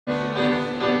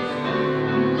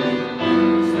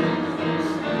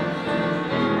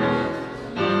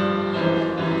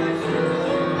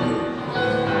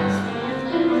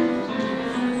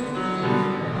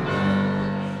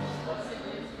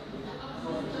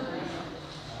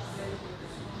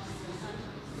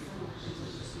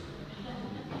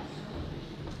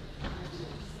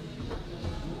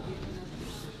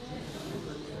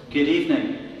Good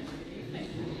evening.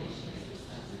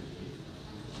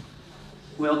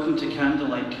 Welcome to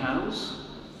Candlelight Carols.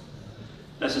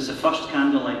 This is the first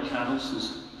Candlelight Carol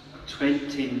since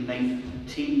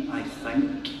 2019, I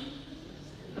think,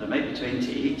 but it might be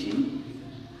 2018.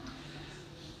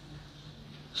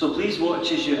 So please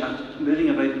watch as you are moving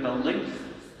about the building.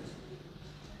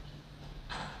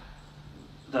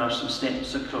 There are some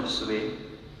steps across the way.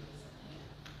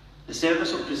 The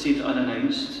service will proceed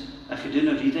unannounced. If you're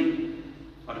doing a reading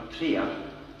or a prayer,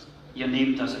 your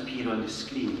name does appear on the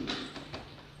screen.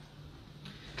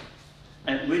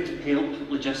 It would help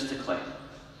logistically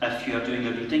if you are doing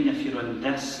a reading, if you're on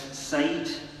this side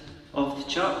of the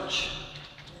church,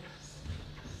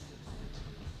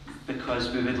 because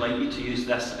we would like you to use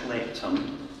this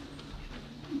lectern.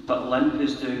 But Lynne,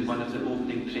 who's doing one of the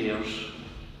opening prayers,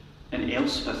 and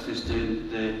Elspeth, who's doing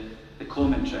the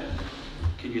commentary,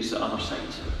 can use the other side.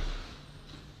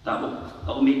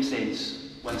 That'll make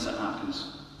sense once it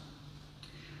happens.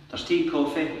 There's tea and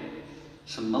coffee,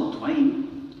 some mulled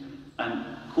wine, and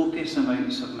copious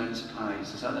amounts of mince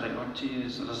pies. Is that the right word to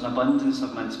use? There's an abundance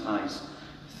of mince pies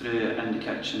in the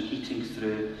kitchen, heating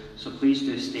through, so please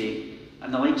do stay.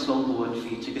 And the lights will go on for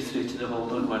you to go through to the hall,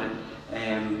 don't worry.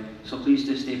 So please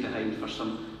do stay behind for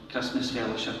some Christmas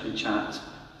fellowship and chat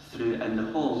through in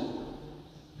the hall.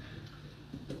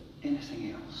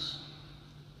 Anything else?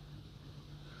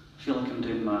 I feel like I'm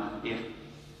doing my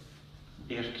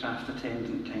aircraft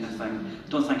attendant kind of thing.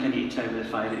 Don't think I need to tell the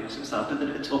fire exits are, but they're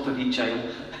at the top of each aisle,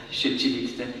 should you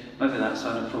need to. Maybe that's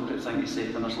an appropriate thing to say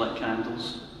when there's lit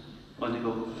candles on the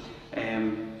go.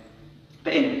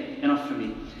 But anyway, enough from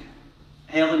me.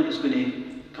 Helen is going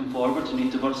to come forward and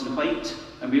read the words in white,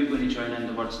 and we're going to join in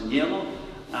the words in yellow,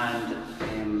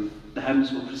 and the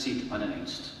hymns will proceed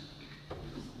unannounced.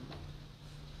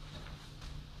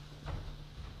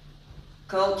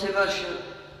 Call to worship.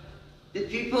 The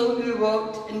people who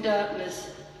walked in darkness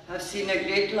have seen a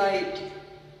great light.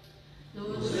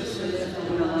 Those who live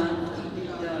in the land of deep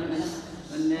darkness,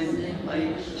 on them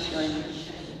light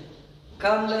shines.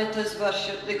 Come, let us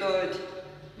worship the God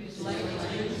whose light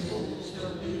brings hope to a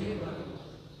weary world.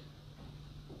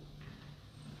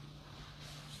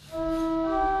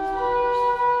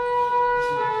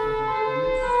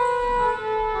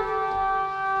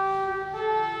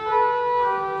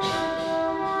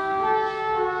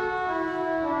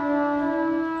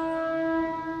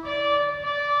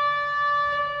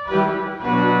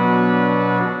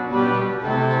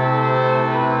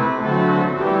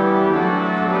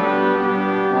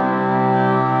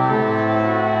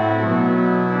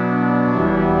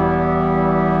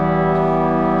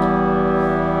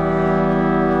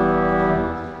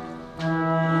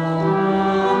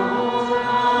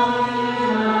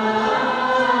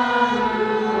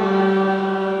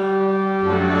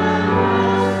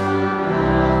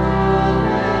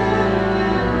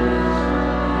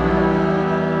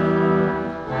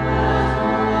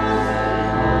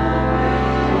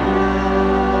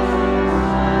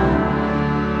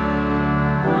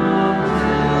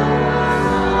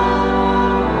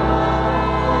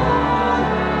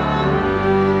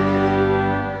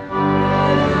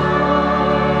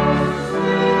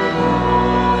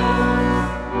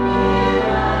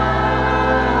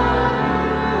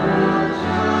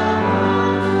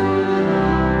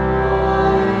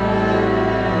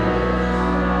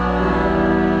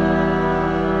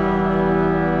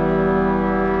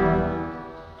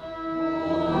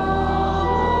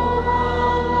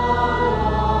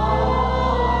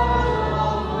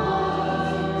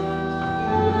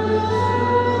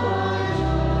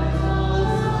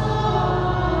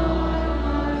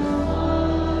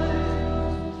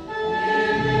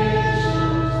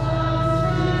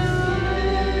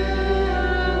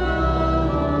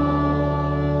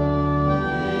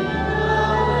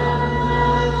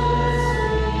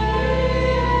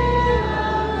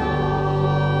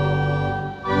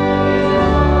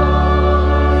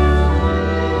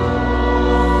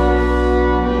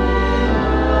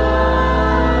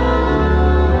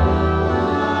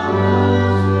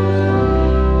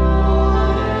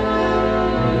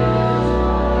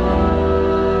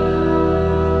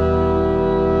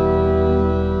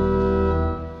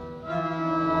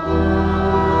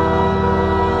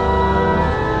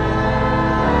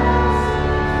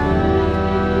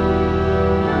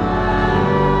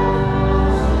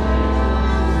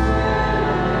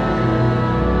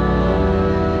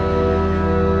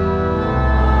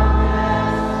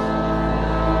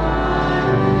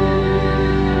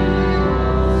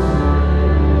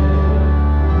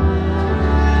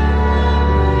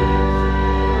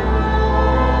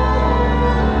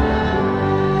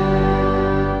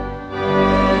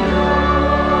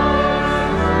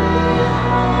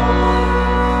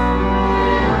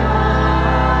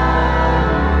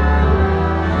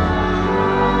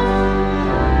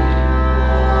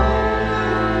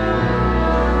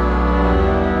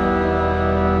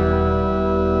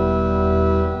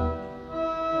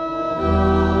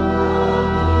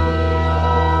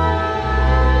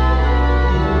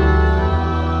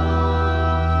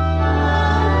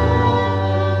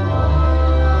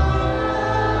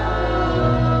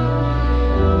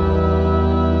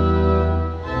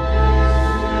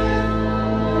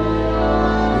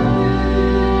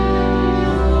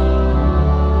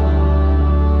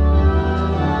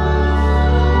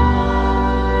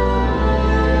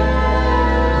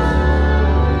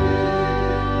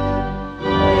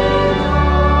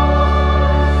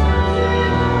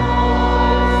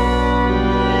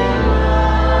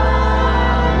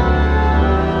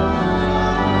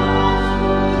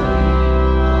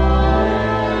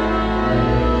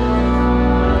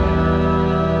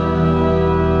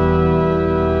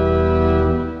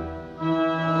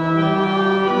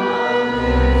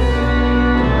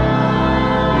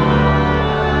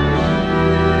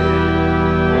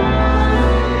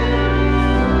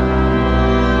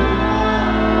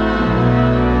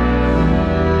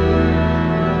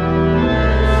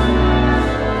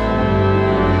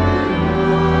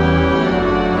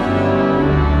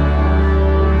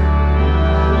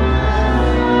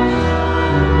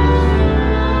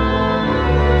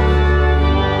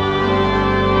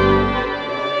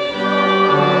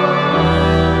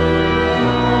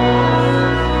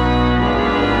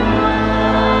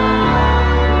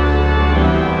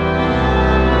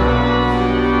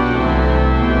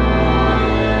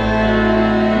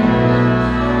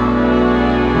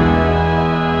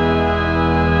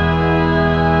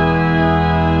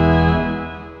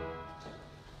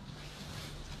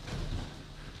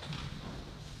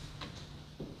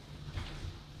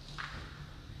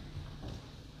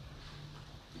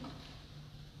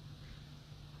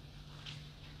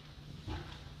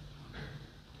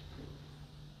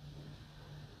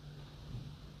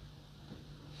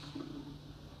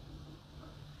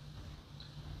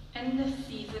 In this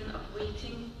season of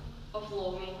waiting, of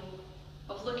longing,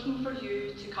 of looking for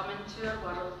you to come into our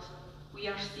world, we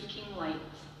are seeking light.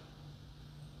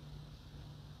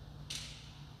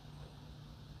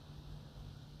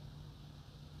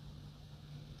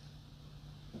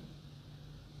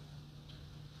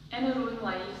 In our own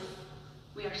lives,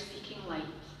 we are seeking light.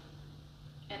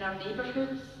 In our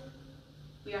neighbourhoods,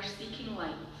 we are seeking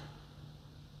light.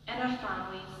 In our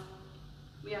families,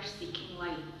 we are seeking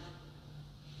light.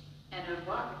 In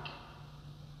our work,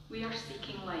 we are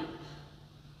seeking light.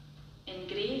 In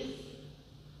grace,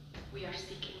 we are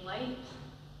seeking light.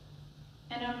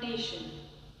 In our nation,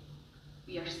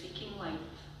 we are seeking light.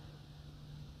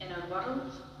 In our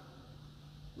world,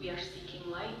 we are seeking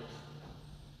light.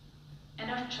 In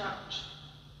our church,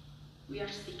 we are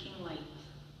seeking light.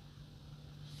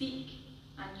 Seek,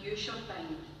 and you shall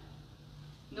find.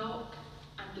 Knock,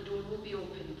 and the door will be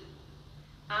opened.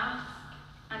 Ask,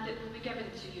 and it will be given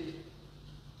to you.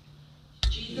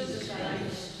 Jesus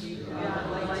Christ, you are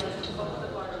the light of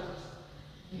the world.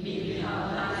 May we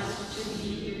have eyes to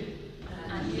see you,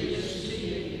 and ears to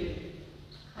hear you.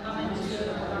 Come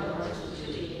into our world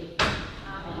today.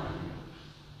 Amen.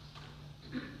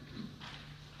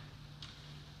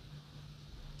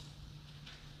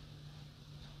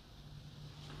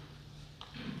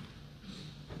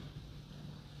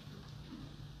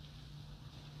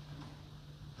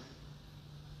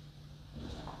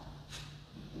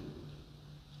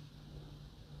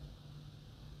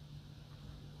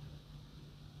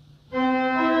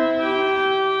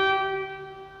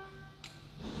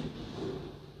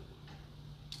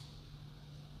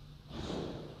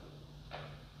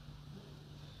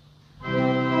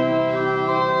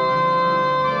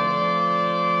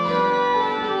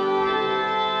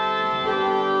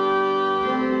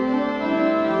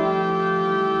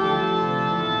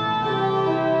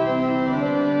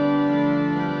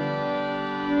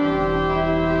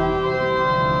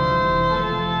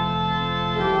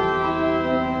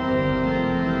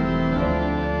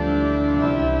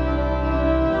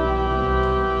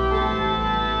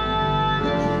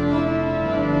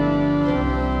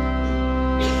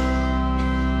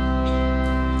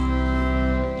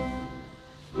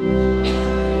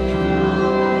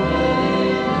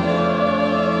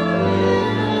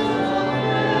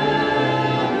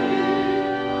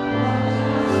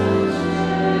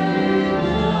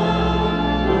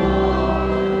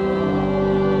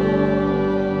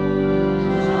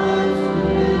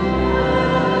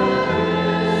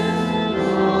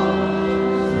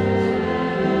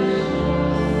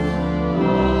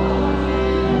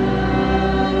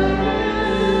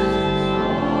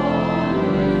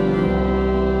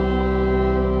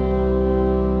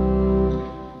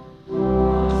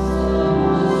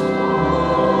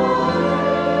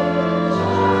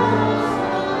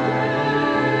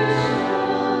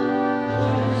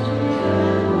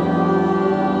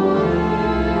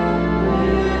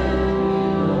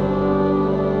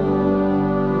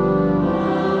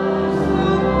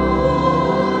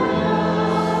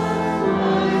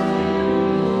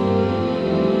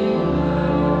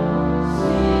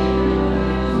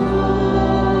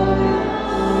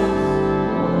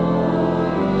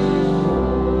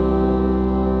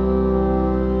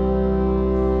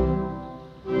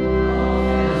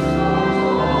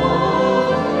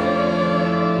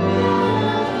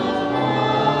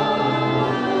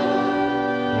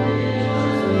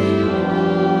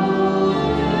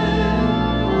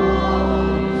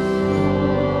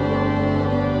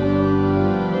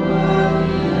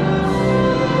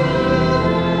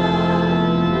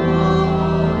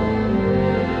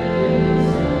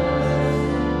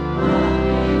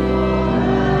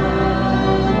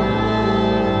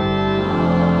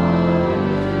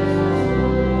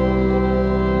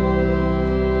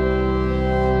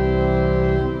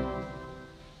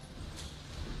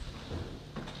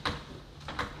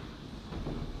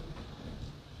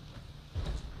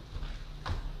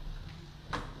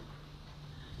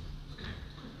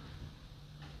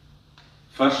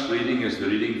 First reading is the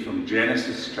reading from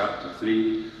Genesis chapter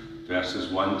 3,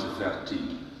 verses 1 to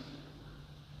 13.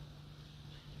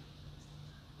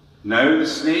 Now the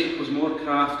snake was more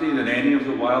crafty than any of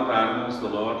the wild animals the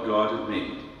Lord God had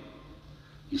made.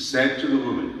 He said to the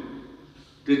woman,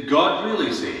 "Did God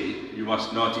really say, 'You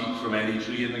must not eat from any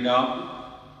tree in the garden'?"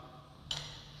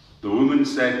 The woman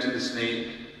said to the snake,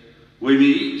 "We may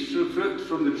eat fruit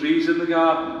from the trees in the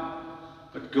garden,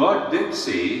 but God did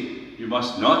say, 'You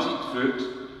must not eat fruit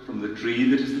from the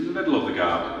tree that is in the middle of the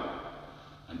garden,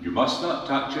 and you must not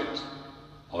touch it,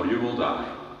 or you will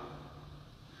die.'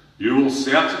 You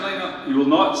will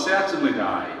not certainly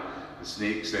die," the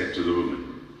snake said to the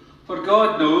woman, For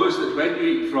God knows that when you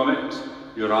eat from it,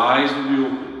 your eyes will be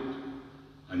opened,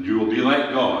 and you will be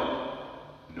like God,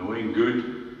 knowing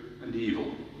good and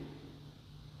evil.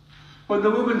 When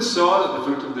the woman saw that the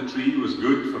fruit of the tree was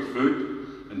good for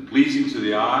food and pleasing to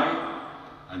the eye,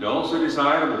 and also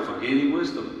desirable for gaining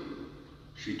wisdom,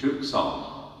 she took some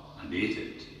and ate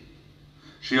it.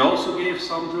 She also gave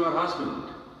some to her husband,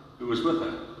 who was with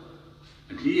her,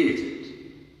 and he ate it.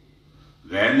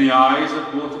 Then the eyes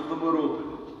of both of them were opened,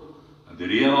 and they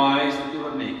realized that they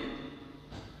were naked.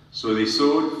 So they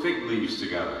sewed fig leaves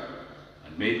together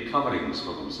and made coverings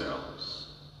for themselves.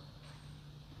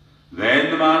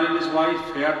 Then the man and his wife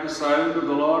heard the sound of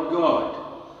the Lord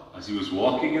God as he was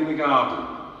walking in the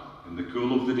garden in the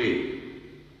cool of the day.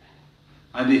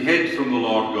 And they hid from the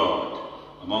Lord God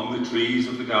among the trees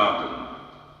of the garden.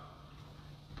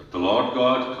 But the Lord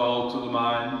God called to the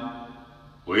man,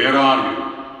 "Where are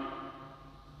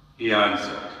you?" He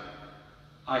answered,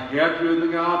 "I heard you in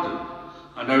the garden,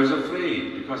 and I was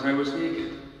afraid because I was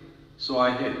naked, so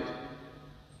I hid."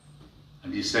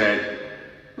 And he said,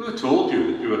 "Who told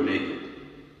you that you were naked?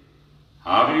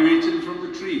 Have you eaten from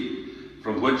the tree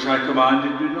from which I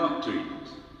commanded you not to eat?"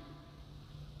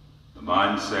 The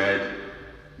man said,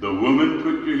 "The woman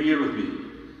put you here with me.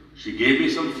 She gave me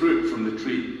some fruit from the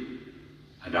tree,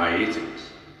 and I ate it."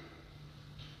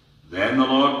 Then the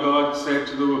Lord God said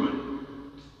to the woman,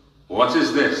 "What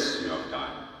is this you have done?"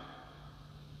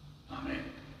 Amen.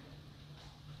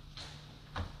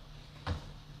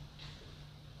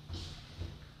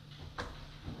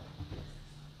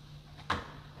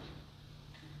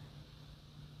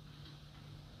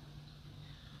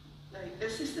 Now,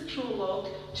 this is the prologue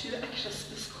to a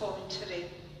Christmas commentary.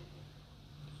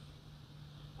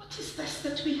 What is this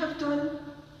that we have done?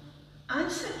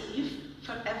 Answer, Eve,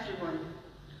 for everyone.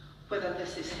 Whether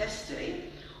this is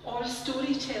history or a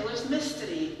storyteller's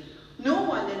mystery, no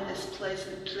one in this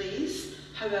pleasant place,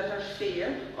 however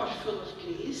fair or full of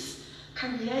grace,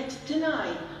 can yet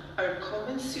deny our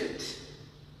common suit.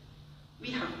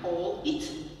 We have all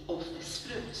eaten of this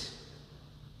fruit.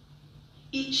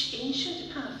 Each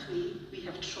ancient pathway we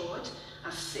have trod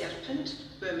as serpent,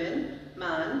 woman,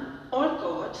 man, or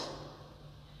God,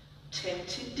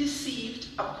 tempted, deceived,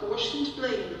 apportioned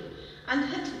blame, and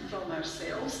hidden from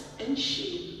ourselves in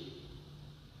shame.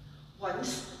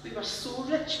 Once we were so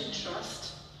rich in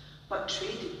trust, but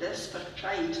traded this for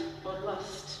pride or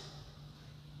lust.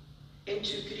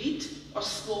 Into greed or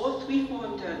sloth we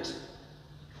wandered.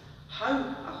 How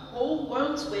a whole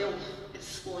world's wealth is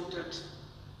squandered.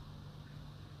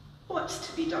 What's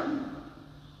to be done?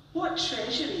 What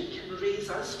treasury can raise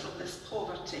us from this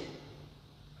poverty?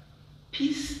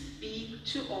 Peace be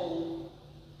to all.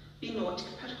 Be not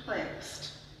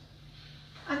perplexed.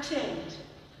 Attend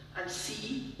and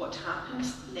see what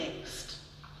happens next.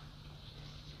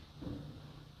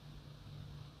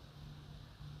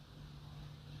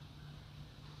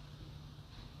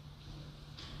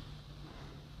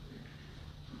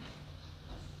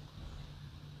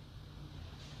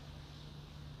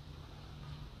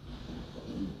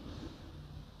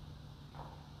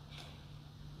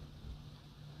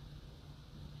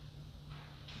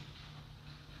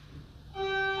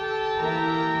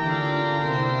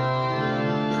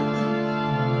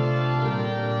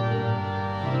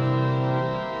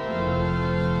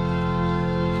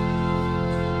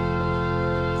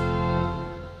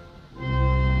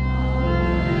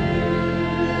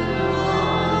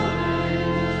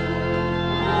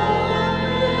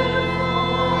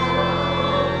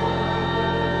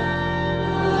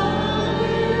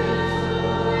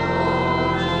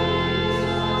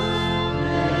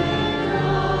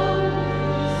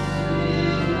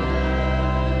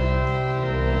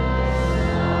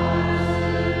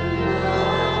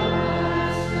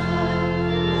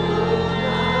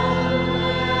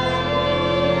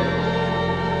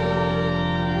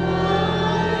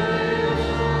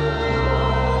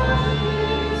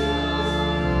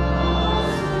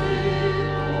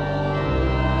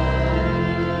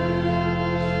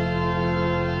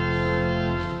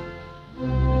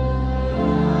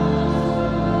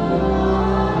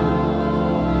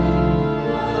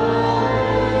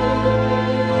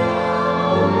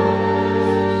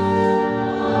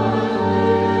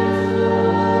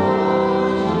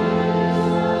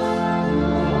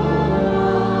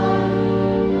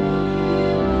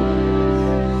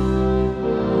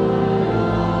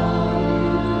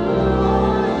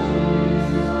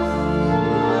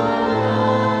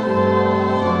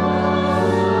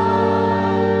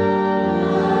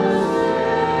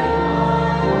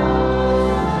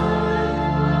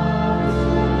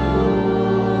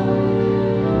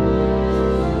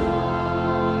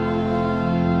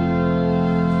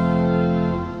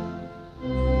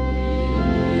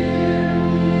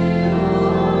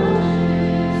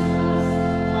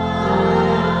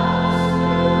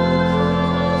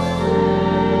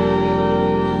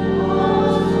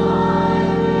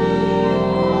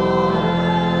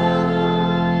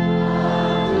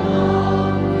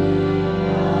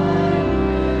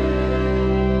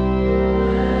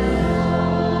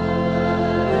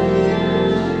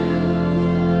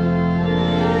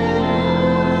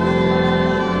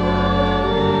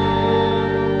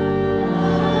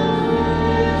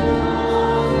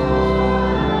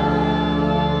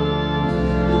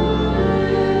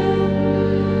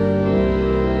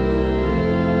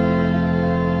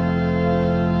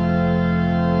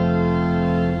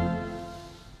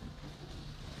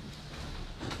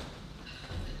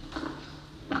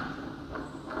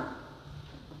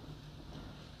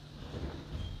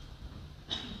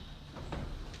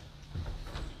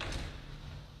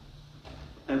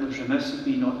 it was remiss of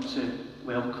me not to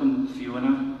welcome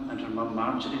Fiona and her mum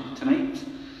Marjory tonight.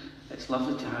 It's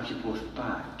lovely to have you both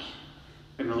back,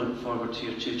 and we look forward to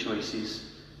your two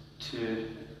choices to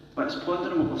let's ponder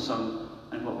on what we've sung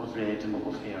and what we've read and what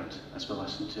we've heard as we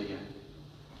listen to you.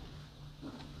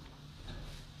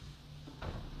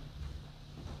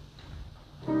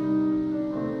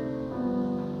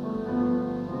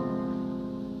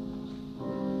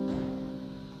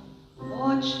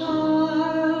 What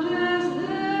child is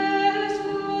this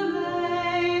who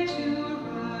lay to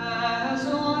rest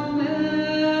on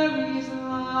Mary's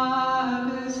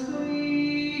lap is sleeping,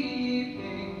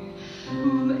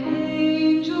 whom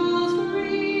angels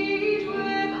greet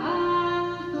with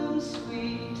anthems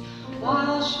sweet,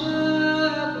 while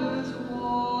shepherds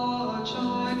watch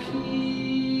are keeping?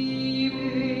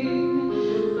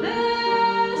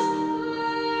 This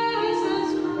is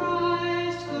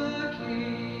Christ the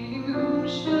King, whom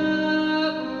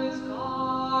shepherds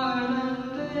guard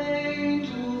and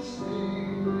angels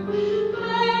sing.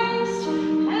 Haste,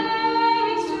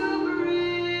 haste to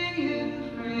bring in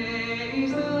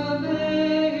praise the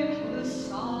babe, the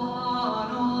Son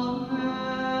of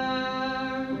Mary.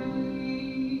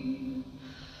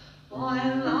 Why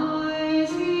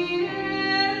lies he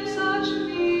in such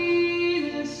mean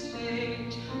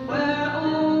estate, where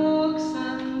oaks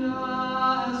and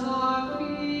ass are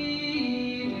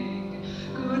feeding?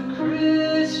 Good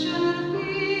Christian,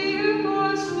 fear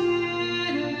for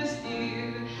sin is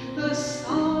here, the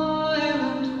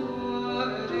silent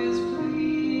word is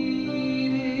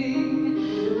pleading.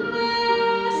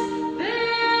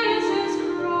 This is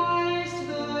Christ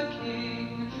the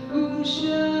King, whom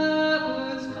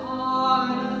shepherds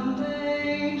guard and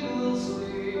angels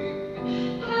sing.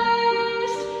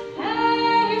 Haste,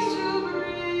 haste to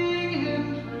bring him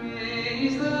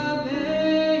praise, the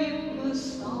babe, the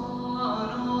Son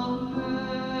of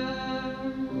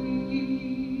Mary.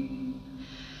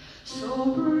 So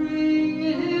bring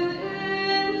him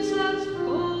incense,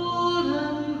 gold,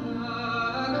 and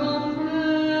myrrh, come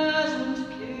present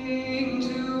King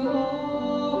to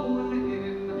own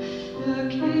him, the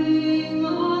King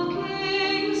of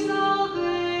kings,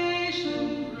 salvation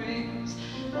brings,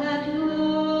 that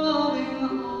loving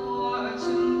hearts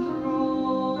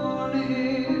enthrone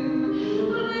him.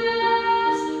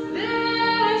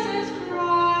 This is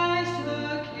Christ the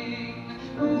King,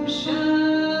 whom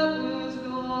shepherds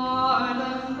guard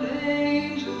and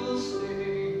angels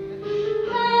sing.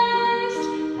 Haste,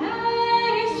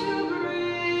 haste to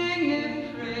bring in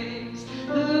praise,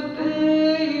 the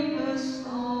babe, the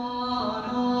Son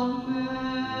of Mary.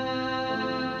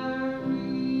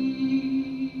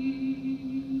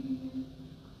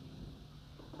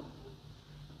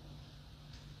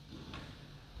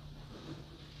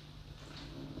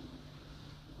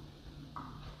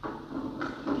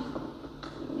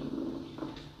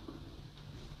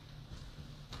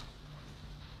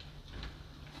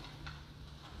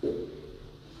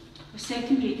 The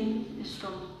second reading is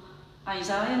from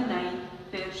Isaiah 9,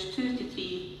 verse 2 to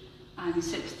 3 and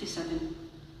 67,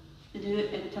 the New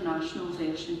International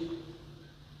Version.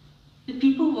 The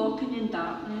people walking in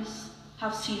darkness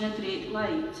have seen a great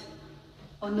light.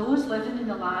 On those living in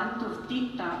the land of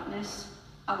deep darkness,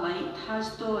 a light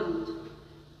has dawned.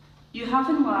 You have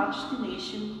enlarged the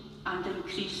nation and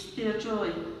increased their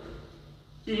joy.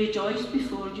 They rejoice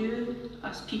before you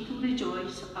as people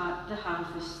rejoice at the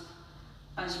harvest,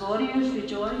 as warriors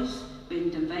rejoice when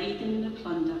dividing the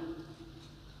plunder.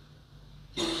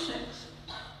 Verse 6.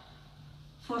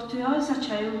 For to us a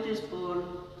child is born,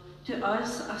 to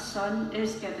us a son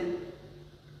is given,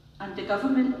 and the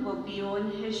government will be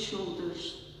on his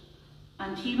shoulders,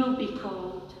 and he will be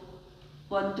called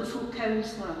Wonderful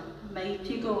Counselor,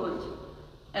 Mighty God,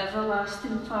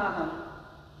 Everlasting Father,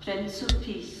 Prince of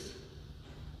Peace.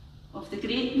 Of the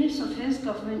greatness of his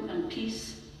government and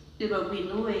peace there will be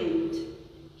no end.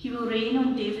 He will reign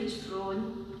on David's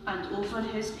throne and over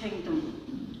his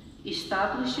kingdom,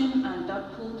 establishing and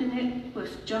upholding it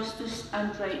with justice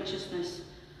and righteousness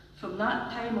from that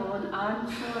time on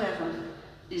and forever.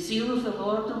 The zeal of the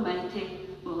Lord Almighty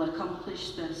will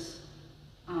accomplish this.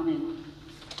 Amen.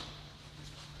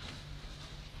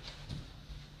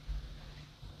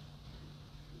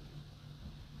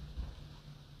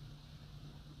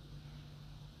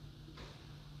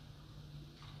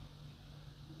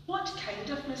 What kind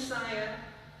of Messiah?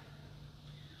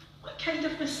 What kind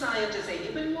of Messiah does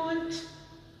anyone want?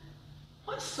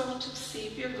 What sort of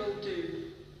Saviour will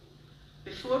do?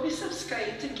 Before we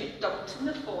subscribe and get dumped in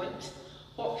the font,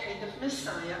 what kind of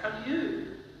Messiah are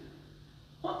you?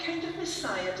 What kind of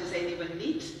Messiah does anyone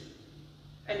need?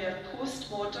 In our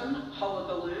postmodern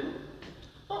hullabaloo,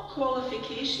 What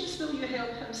qualifications will you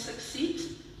help him succeed?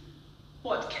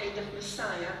 What kind of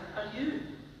Messiah are you?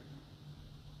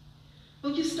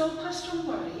 Will you stop us from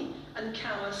worry and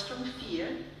calm us from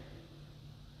fear?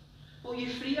 Will you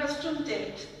free us from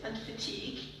debt and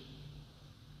fatigue?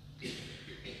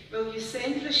 Will you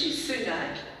send Rishi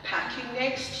Sunak packing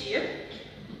next year?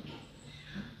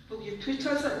 Will you put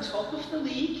us on top of the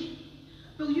league?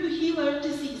 Will you heal our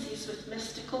diseases with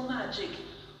mystical magic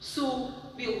so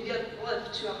we'll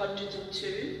live to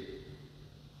 102?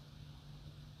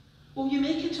 Will you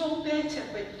make it all better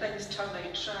when things turn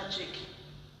out tragic?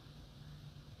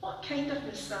 What kind of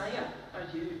Messiah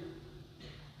are you?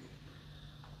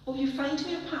 Will you find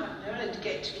me a partner and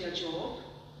get me a job?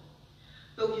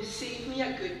 Will you save me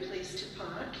a good place to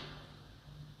park?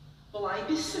 Will I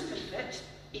be super fit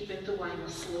even though I'm a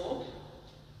slob?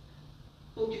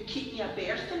 Will you keep me a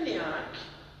berth in the ark?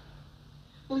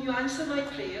 Will you answer my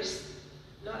prayers,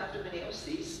 not everyone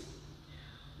else's?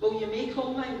 Will you make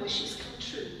all my wishes come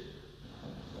true?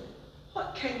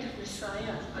 What kind of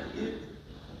Messiah are you?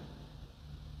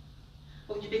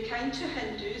 Will you be kind to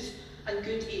Hindus and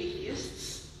good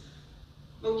atheists?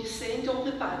 Will you send all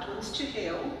the bad ones to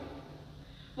hell?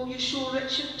 Will you show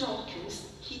Richard Dawkins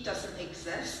he doesn't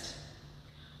exist?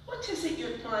 What is it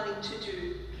you're planning to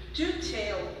do? Do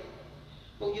tell.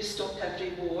 Will you stop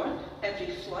every war,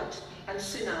 every flood and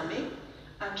tsunami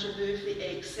and remove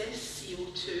the excess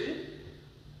CO2?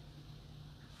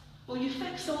 Will you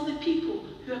fix all the people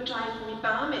who are driving me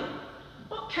balmy?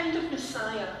 What kind of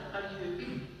Messiah are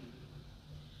you?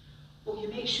 Will you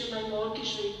make sure my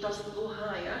mortgage rate doesn't go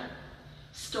higher?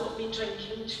 Stop me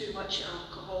drinking too much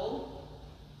alcohol?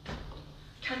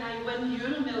 Can I win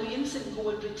Euro millions and go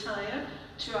and retire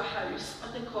to a house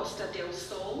on the Costa del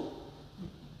Sol?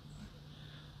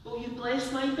 Will you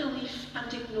bless my belief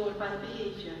and ignore my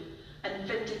behaviour and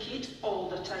vindicate all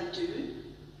that I do?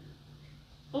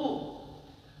 Oh,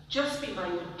 just be my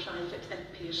own private and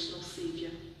personal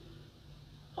saviour.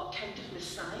 What kind of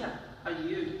Messiah are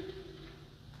you?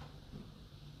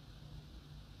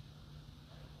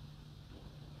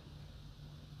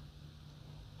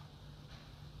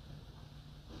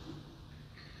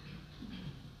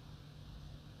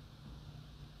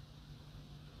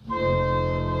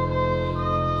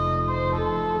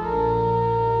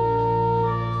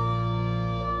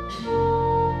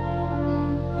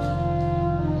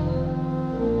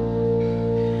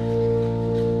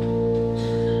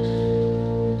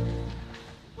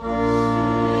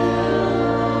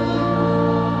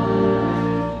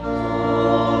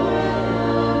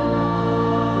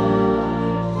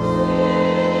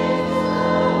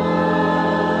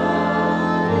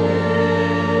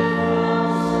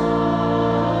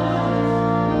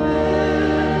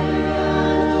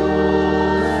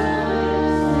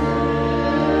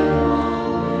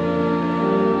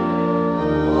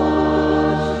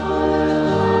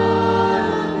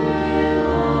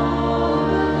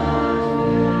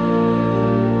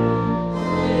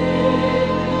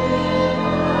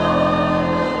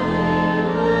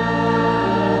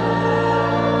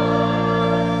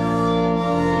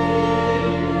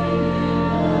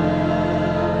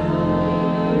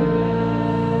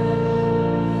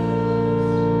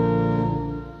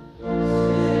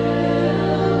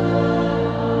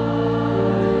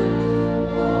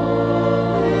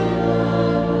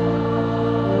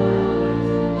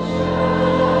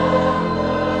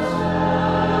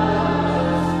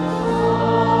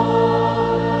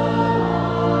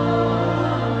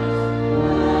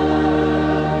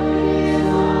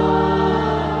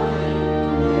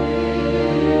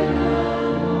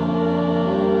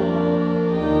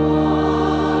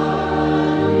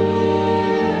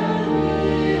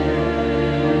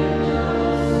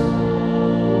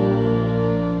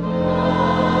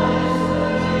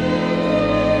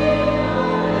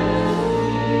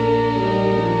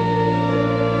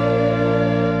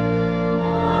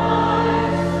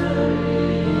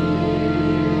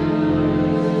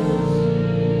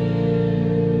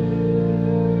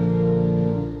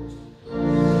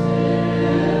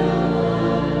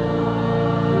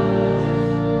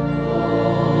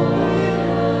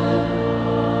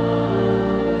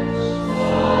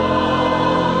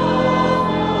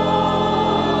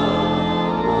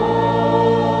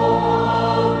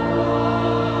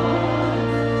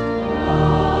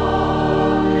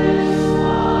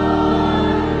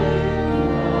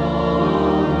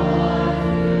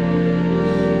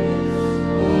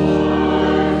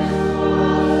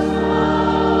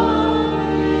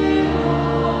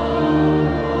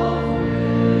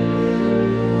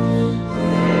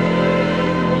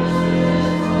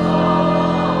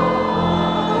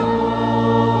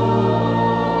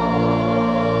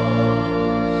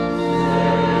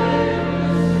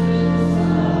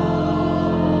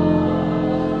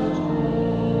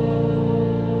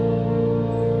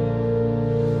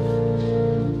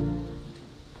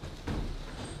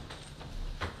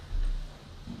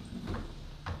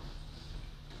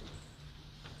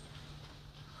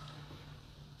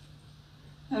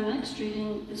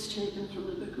 reading is taken from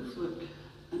the book of Luke,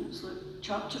 and it's Luke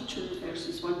chapter 2,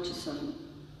 verses 1 to 7.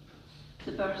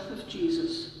 The birth of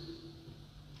Jesus.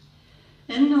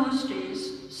 In those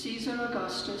days, Caesar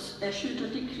Augustus issued a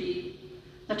decree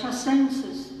that a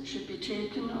census should be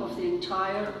taken of the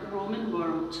entire Roman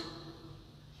world.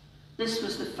 This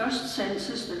was the first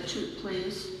census that took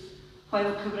place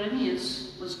while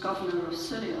Quirinius was governor of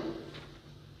Syria,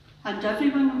 and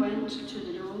everyone went to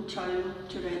their own town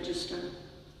to register.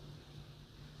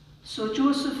 So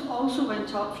Joseph also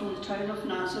went up from the town of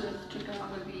Nazareth to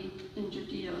Galilee in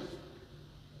Judea,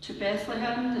 to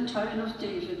Bethlehem, the town of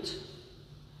David,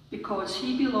 because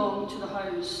he belonged to the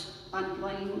house and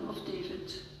line of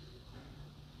David.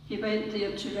 He went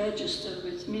there to register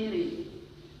with Mary,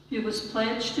 who was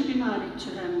pledged to be married to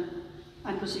him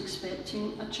and was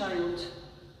expecting a child.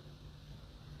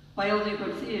 While they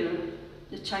were there,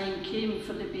 the time came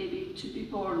for the baby to be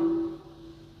born,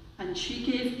 and she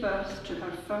gave birth to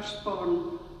her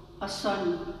firstborn, a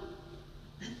son.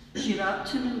 She wrapped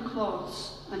him in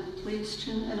cloths and placed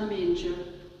him in a manger,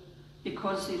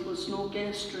 because there was no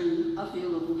guest room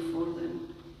available for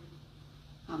them.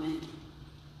 Amen.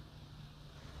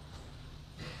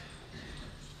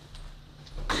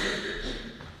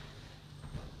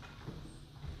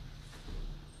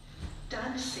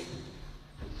 Dancing.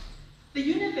 The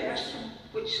universe from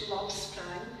which love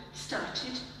sprang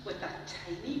started with a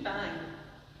tiny bang.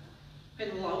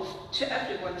 When love, to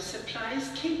everyone's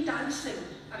surprise, came dancing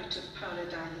out of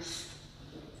paradise.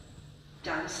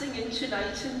 Dancing into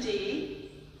night and day,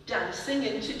 dancing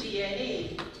into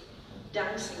DNA,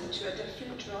 dancing to a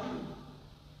different drum,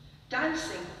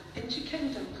 dancing into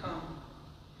kingdom come,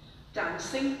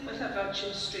 dancing with a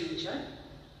virgin stranger,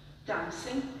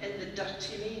 dancing in the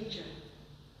dirty manger,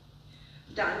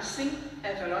 dancing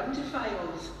ever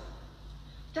undefiled,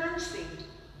 dancing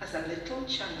as a little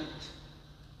child.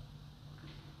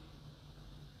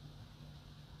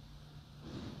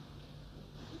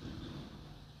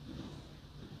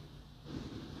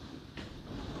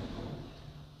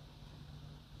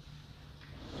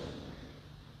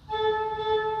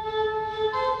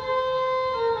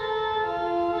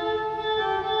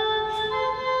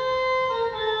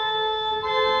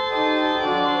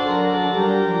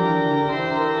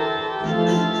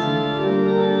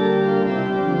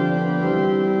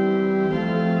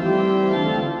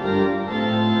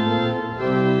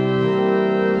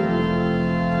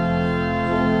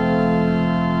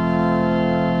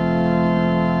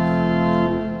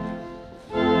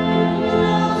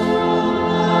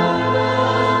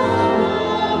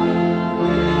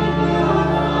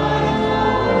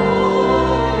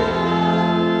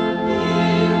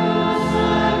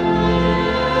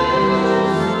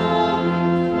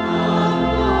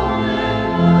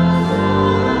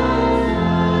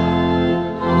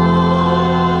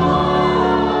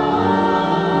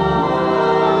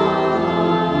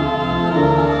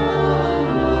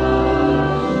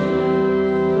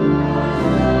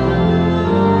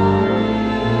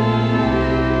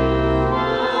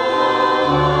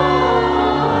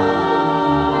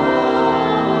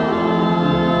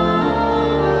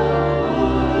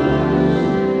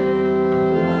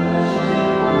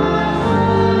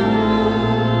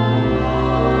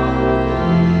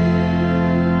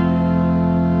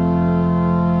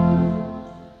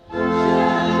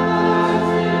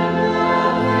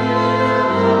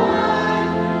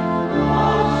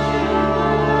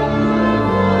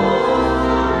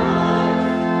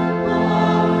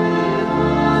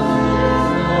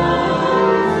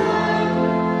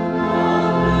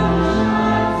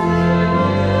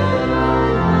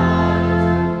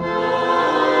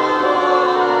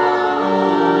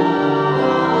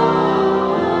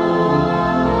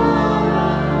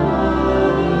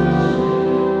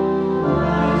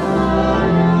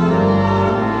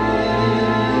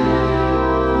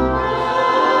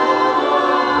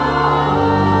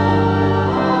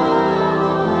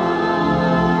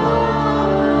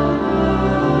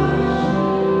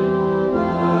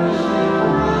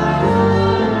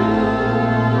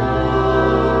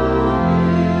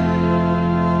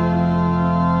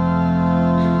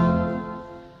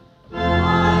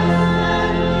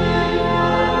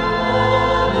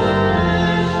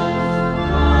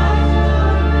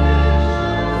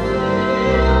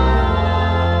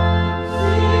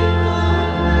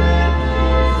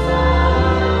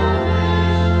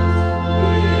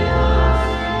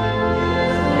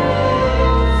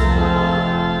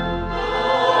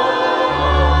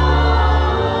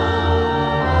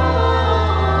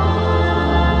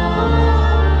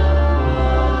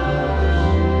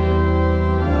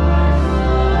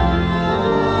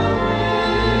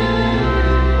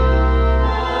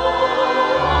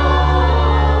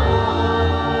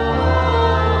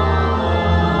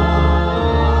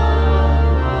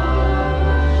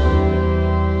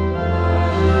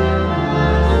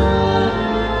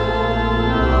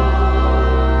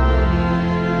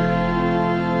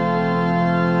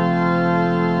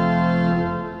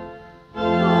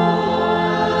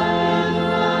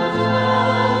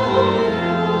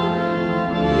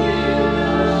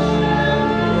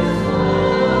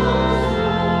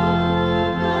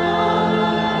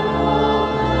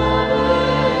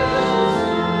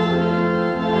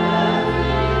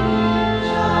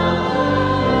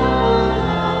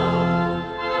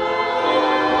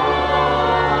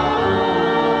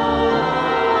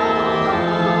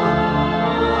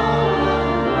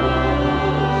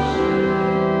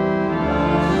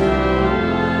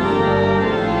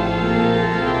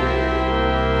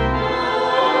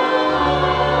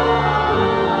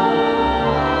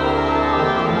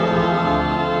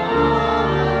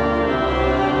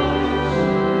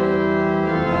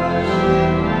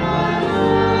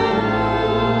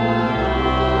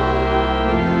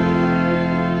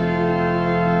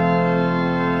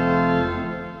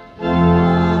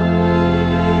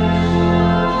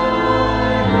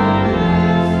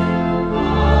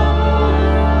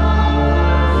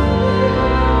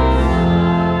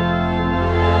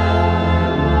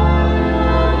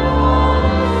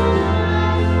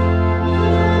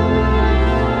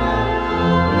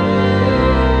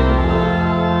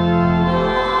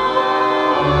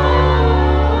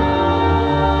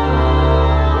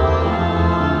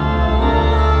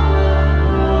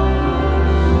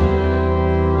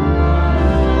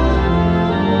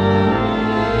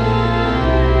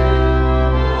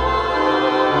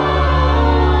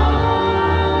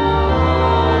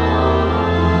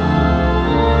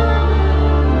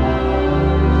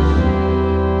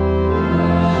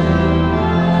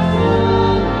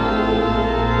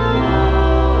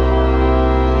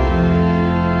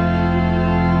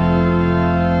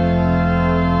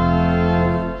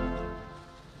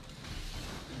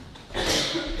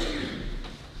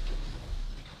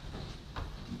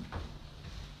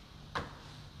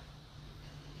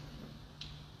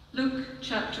 Luke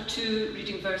chapter 2,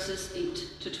 reading verses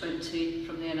 8 to 20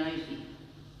 from the NIV.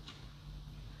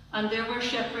 And there were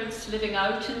shepherds living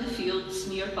out in the fields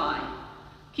nearby,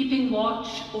 keeping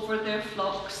watch over their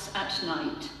flocks at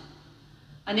night.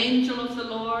 An angel of the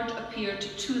Lord appeared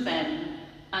to them,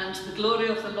 and the glory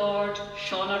of the Lord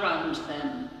shone around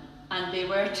them, and they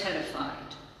were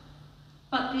terrified.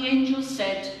 But the angel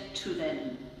said to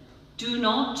them, "Do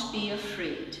not be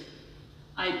afraid.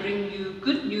 I bring you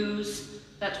good news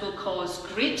that will cause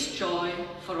great joy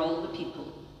for all the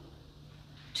people.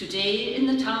 Today in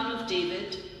the town of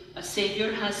David, a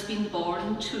Saviour has been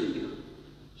born to you.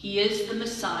 He is the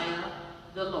Messiah,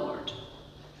 the Lord.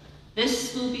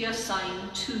 This will be a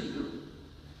sign to you.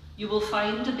 You will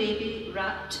find a baby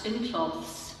wrapped in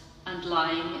cloths and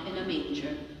lying in a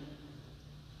manger."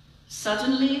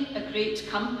 Suddenly a great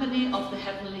company of the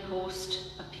heavenly host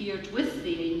appeared with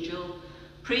the angel,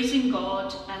 praising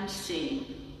God and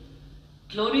saying,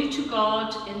 "Glory to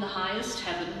God in the highest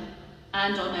heaven,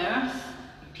 and on earth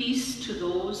peace to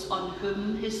those on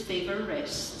whom his favour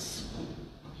rests."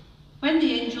 When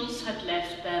the angels had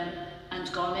left them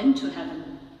and gone into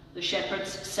heaven, the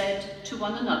shepherds said to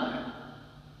one another,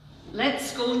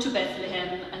 "Let's go to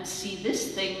Bethlehem and see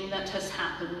this thing that has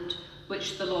happened,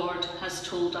 which the Lord has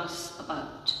told us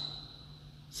about."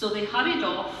 So they hurried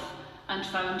off and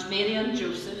found Mary and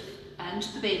Joseph and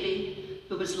the baby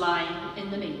who was lying in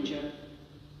the manger.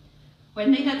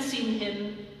 When they had seen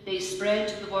him, they spread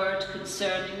the word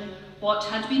concerning what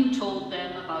had been told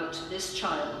them about this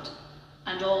child,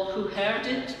 and all who heard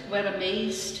it were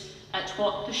amazed at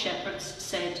what the shepherds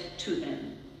said to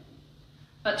them.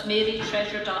 But Mary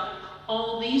treasured up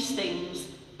all these things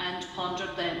and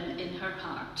pondered them in her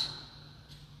heart.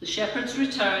 The shepherds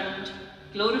returned,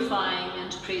 glorifying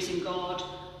and praising God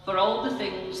for all the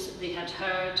things they had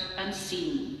heard and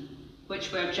seen,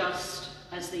 which were just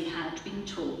as they had been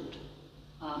told.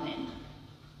 Amen.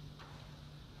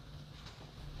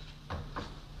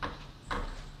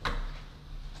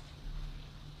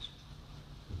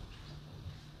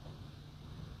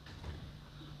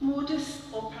 Modus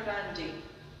operandi.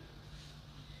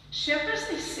 Shepherds,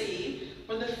 they say,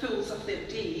 were the fools of their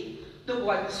day, the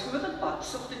ones who were the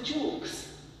butts of the jokes.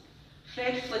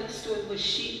 Fred Flintstone was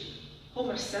sheep,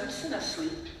 Homer Simpson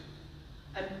asleep,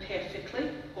 and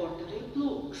perfectly ordinary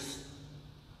blokes.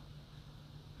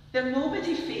 They're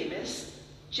nobody famous,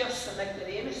 just some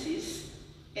ignoramuses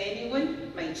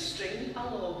anyone might string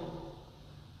along.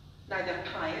 Neither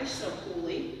pious nor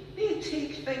holy, they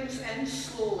take things in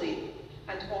slowly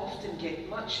and often get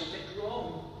much of it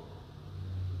wrong.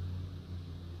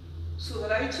 So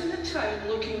they're out in the town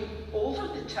looking over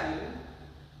the town,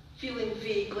 feeling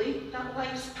vaguely that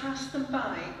life's passed them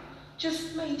by,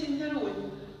 just minding their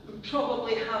own and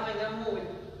probably having a moan,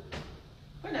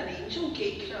 when an angel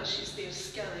gate crashes their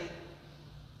sky.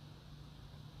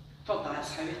 For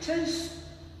that's how it is,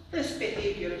 this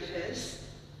behaviour of his.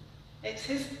 It's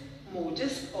his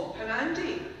modus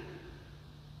operandi.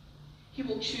 He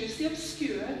will choose the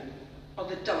obscure, or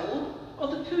the dull, or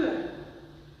the poor.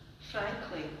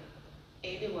 Frankly,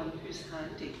 anyone who's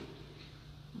handy.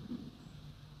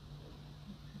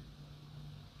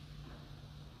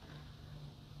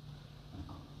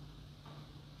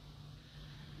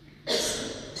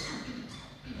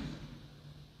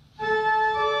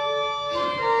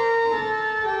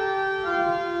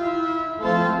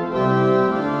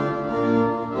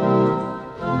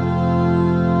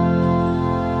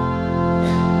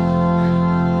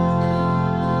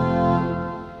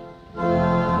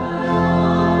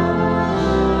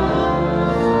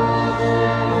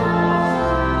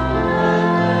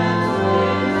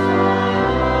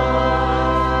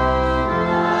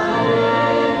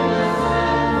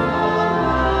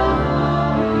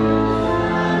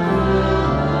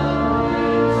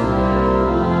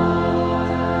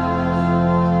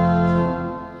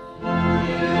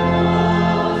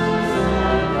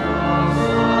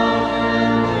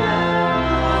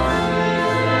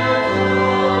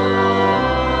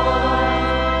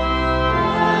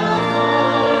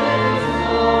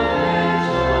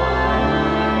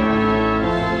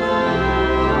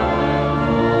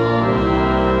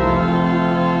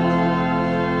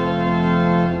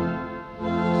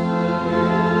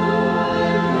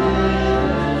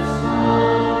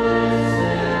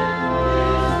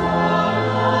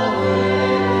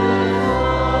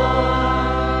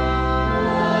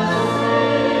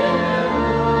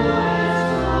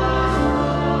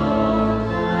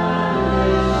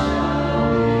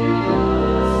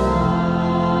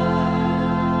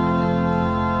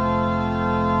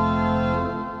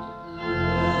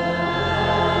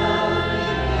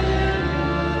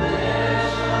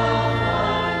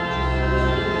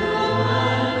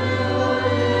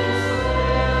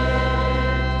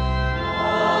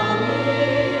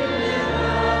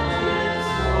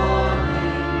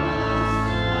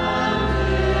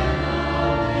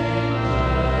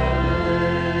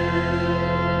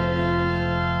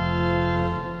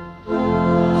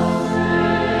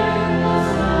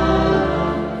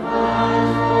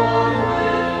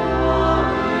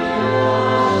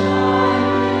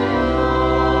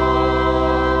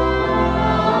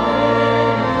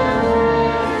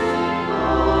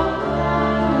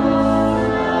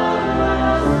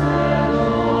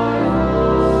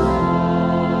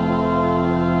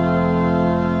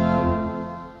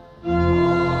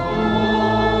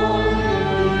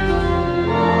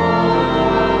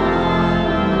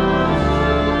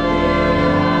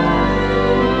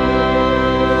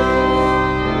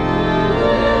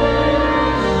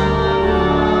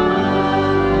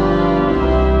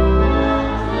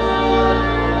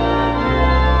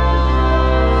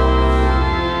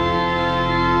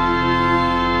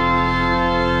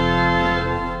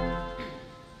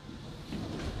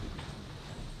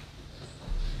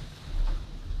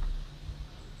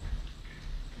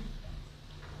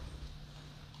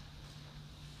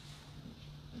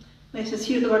 Let us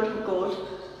hear the word of God.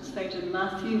 It's found in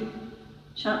Mathew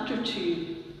chapter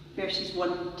 2, verses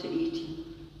 1 to 18.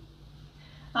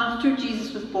 After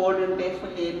Jesus was born in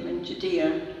Bethlehem in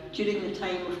Judea during the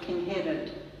time of King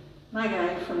Herod,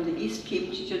 Magi from the east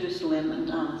came to Jerusalem and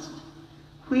asked,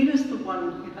 "Where is the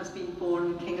one who has been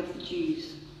born King of the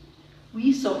Jews?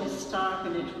 We saw his star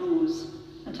when it rose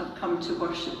and have come to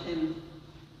worship him."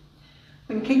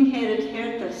 When King Herod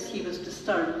heard this, he was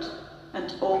disturbed,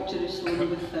 and all Jerusalem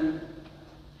with him.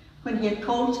 When he had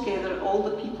called together all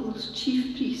the people's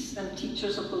chief priests and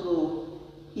teachers of the law,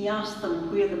 he asked them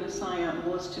where the Messiah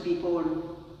was to be born.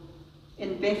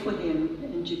 "In Bethlehem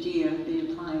in Judea," they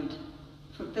replied,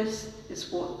 "for this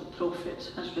is what the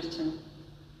prophet has written.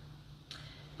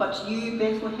 But you,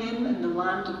 Bethlehem, in the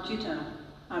land of Judah,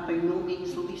 are by no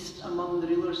means least among the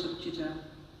rulers of Judah,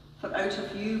 for out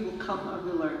of you will come a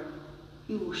ruler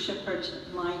who will shepherd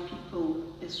my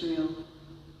people Israel."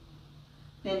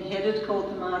 Then Herod called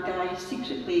the Magi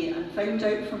secretly and found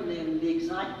out from them the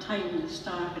exact time the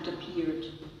star had appeared.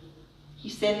 He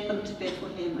sent them to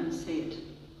Bethlehem and said,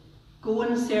 "Go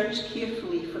and search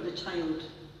carefully for the child.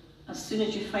 As soon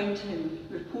as you find him,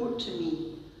 report to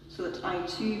me, so that I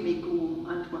too may go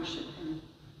and worship him."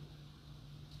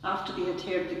 After they had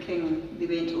heard the king, they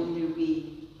went on their way,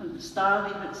 and the star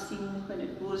they had seen when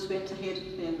it rose went ahead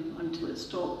of them until it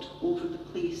stopped over the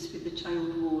place where the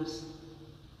child was.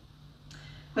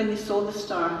 When they saw the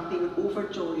star, they were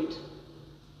overjoyed.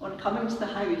 On coming to the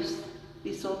house,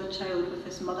 they saw the child with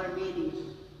his mother Mary,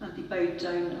 and they bowed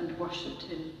down and worshipped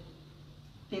him.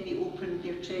 Then they opened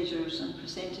their treasures and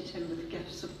presented him with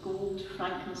gifts of gold,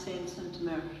 frankincense, and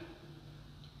myrrh.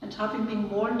 And having been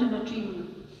warned in a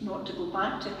dream not to go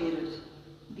back to Herod,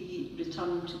 they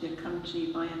returned to their country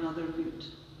by another route.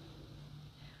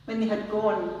 When they had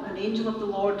gone, an angel of the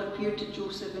Lord appeared to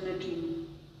Joseph in a dream.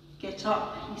 "Get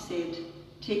up," he said,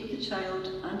 "take the child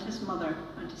and his mother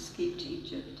and escape to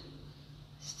Egypt.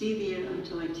 Stay there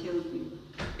until I tell you,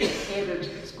 Herod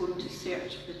is going to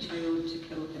search for the child to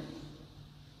kill him."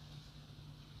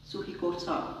 So he got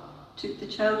up, took the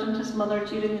child and his mother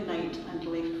during the night and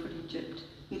left for Egypt,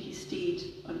 where he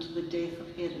stayed until the death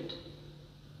of Herod.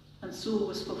 And so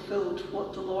was fulfilled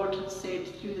what the Lord had said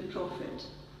through the prophet,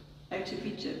 "Out of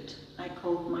Egypt I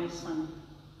called my son."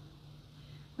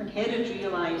 When Herod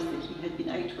realised that he had been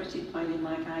outwitted by the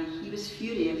Magi, he was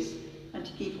furious, and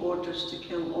he gave orders to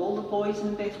kill all the boys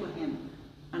in Bethlehem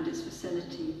and its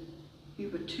vicinity, who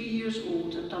were 2 years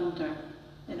old and under,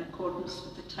 in accordance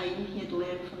with the time he had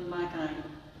learned from the Magi,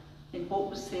 in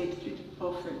what was said through the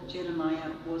prophet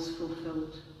Jeremiah was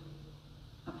fulfilled.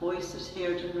 "A voice is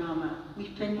heard in Ramah,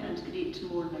 weeping and great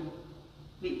mourning,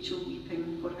 Rachel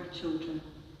weeping for her children,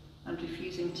 and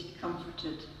refusing to be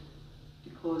comforted,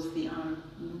 because they are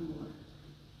no more."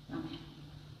 Amen.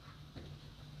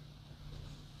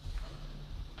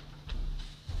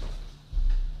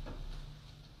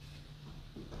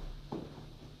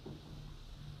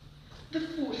 The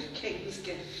fourth king's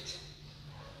gift.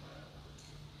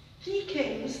 3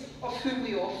 kings, of whom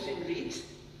we often read,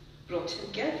 brought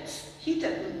him gifts he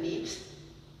didn't need.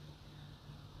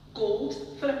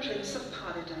 Gold for a prince of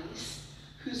paradise,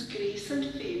 whose grace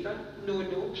and favour know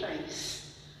no price.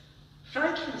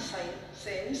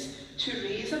 Frankincense to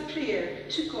raise a prayer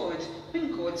to God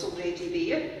when God's already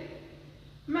there.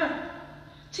 Myrrh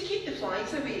to keep the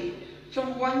flies away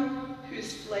from one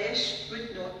whose flesh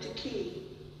would not decay.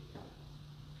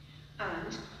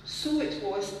 And so it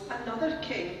was another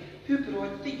king who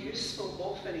brought the useful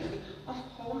offering of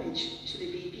homage to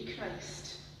the baby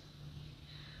Christ.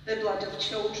 The blood of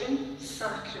children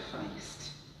sacrificed.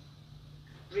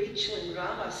 Rachel in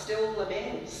Ramah still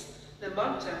laments the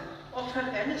murder of her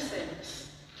innocence,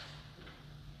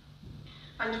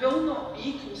 and will not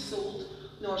be consoled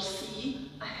nor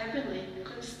see a heavenly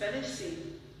conspiracy.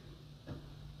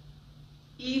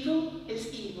 Evil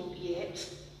is evil yet,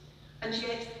 and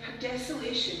yet her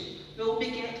desolation will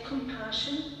beget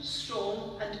compassion,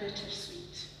 strong and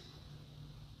bittersweet.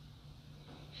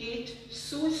 Hate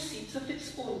sows seeds of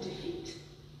its own defeat.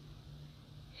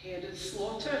 Herod's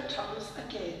slaughter turns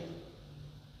again.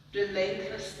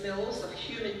 Relentless mills of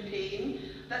human pain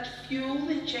that fuel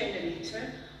the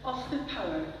generator of the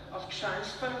power of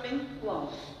transforming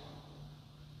love.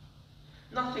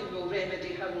 Nothing will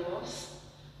remedy her loss,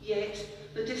 yet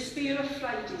the despair of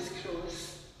Friday's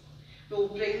cross will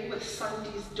bring with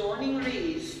Sunday's dawning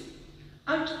rays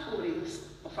outpourings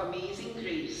of amazing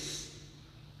grace.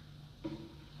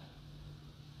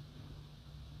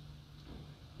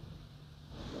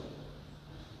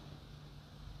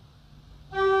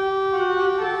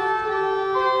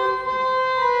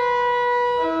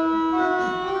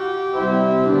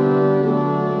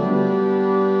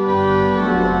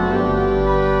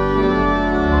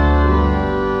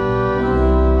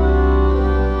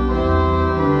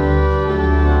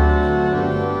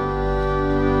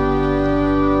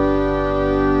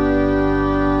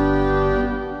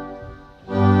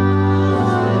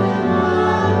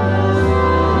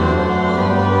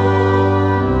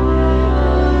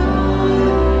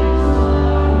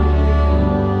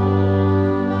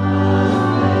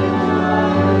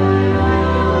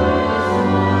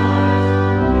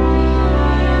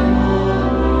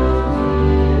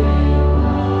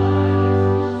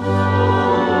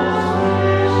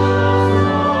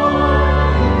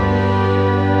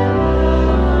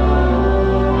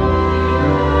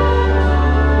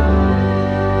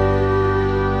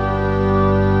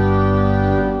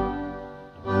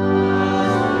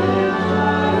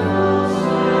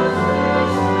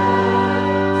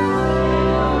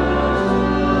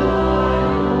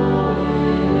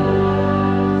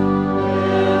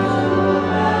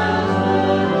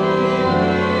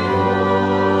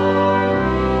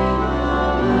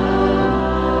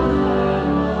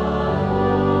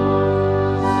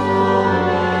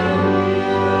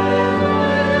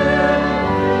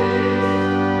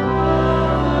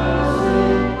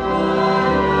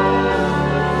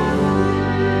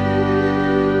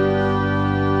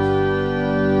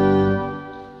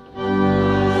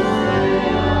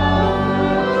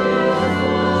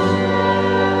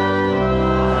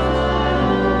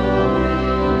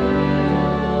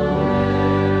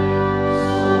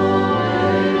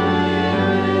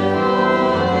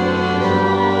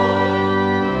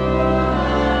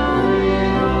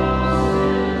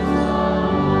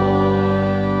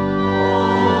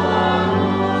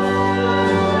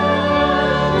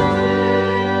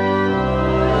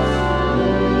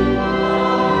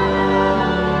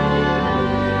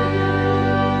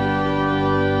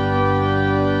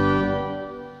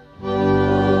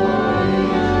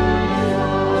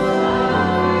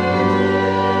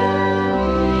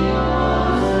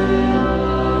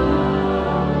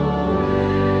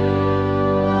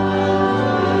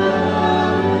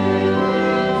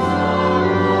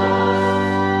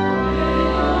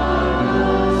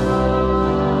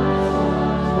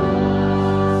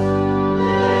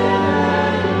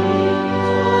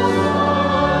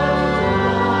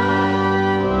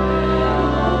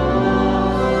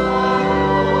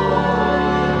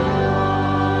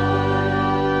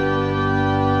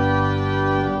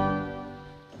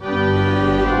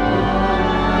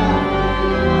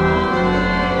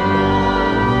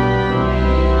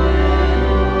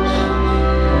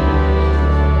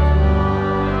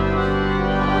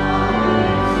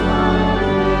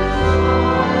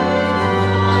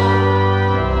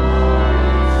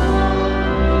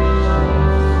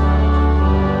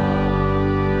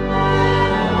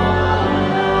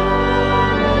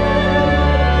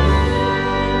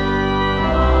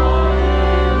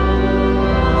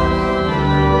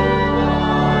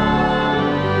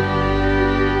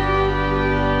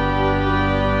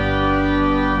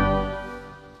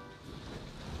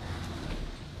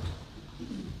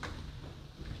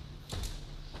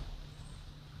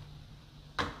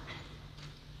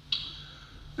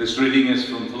 This reading is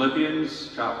from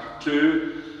Philippians chapter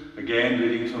 2, again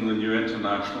reading from the New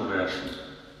International Version.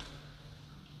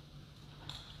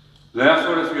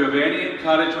 Therefore, if you have any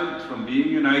encouragement from being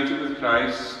united with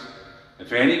Christ,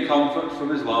 if any comfort from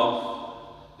his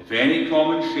love, if any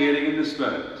common sharing in the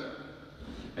Spirit,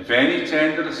 if any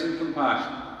tenderness and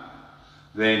compassion,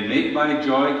 then make my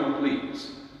joy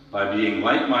complete by being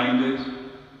like-minded,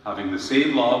 having the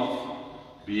same love,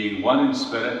 being one in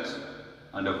spirit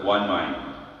and of one mind.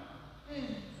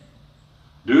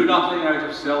 Do nothing out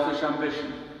of selfish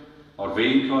ambition or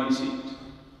vain conceit.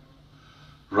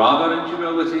 Rather, in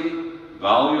humility,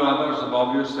 value others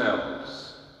above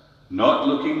yourselves, not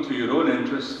looking to your own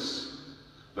interests,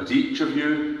 but each of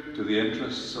you to the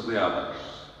interests of the others.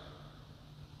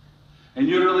 In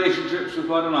your relationships with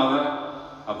one another,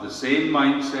 have the same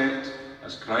mindset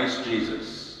as Christ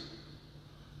Jesus,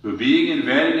 who being in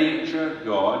very nature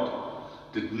God,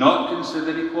 did not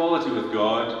consider equality with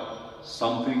God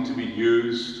something to be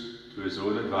used to his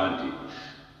own advantage.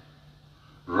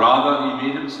 Rather, he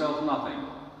made himself nothing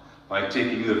by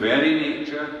taking the very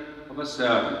nature of a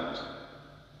servant,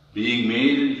 being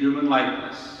made in human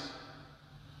likeness,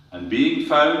 and being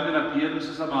found in appearance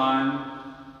as a man,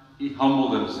 he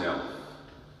humbled himself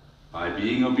by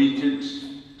being obedient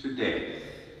to death,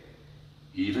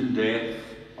 even death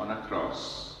on a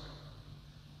cross.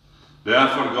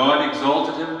 Therefore God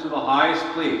exalted him to the highest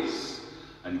place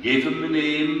and gave him the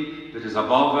name that is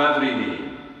above every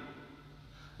name,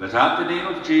 that at the name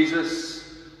of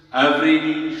Jesus every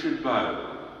knee should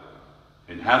bow,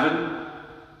 in heaven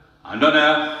and on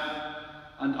earth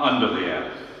and under the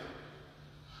earth,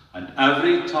 and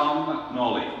every tongue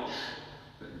acknowledge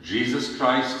that Jesus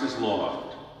Christ is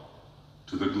Lord,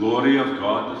 to the glory of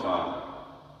God the Father.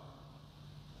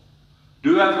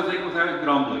 Do everything without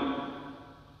grumbling.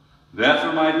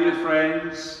 Therefore, my dear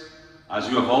friends, as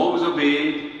you have always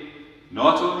obeyed,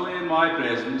 not only in my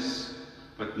presence,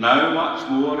 but now much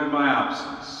more in my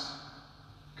absence,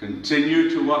 continue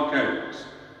to work out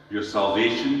your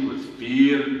salvation with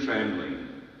fear and trembling.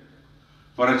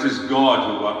 For it is God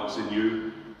who works in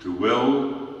you to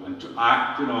will and to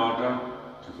act in order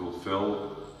to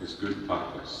fulfill his good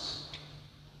purpose.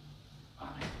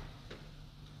 Amen.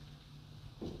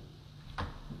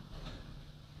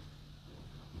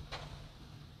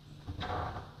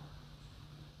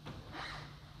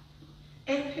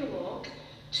 Epilogue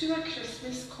to a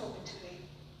Christmas commentary.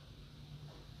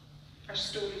 Our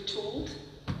story told,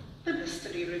 the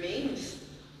mystery remains.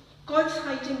 God's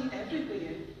hiding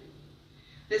everywhere.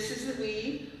 This is the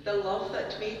way the love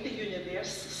that made the universe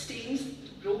sustains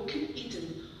the broken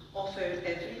Eden of our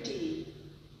everyday.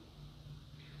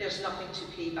 There's nothing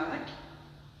to pay back,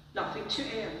 nothing to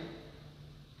earn,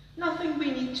 nothing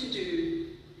we need to do.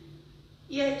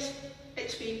 Yet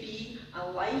it may be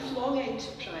a lifelong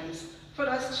enterprise for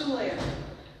us to learn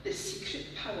the secret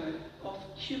power of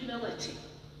humility.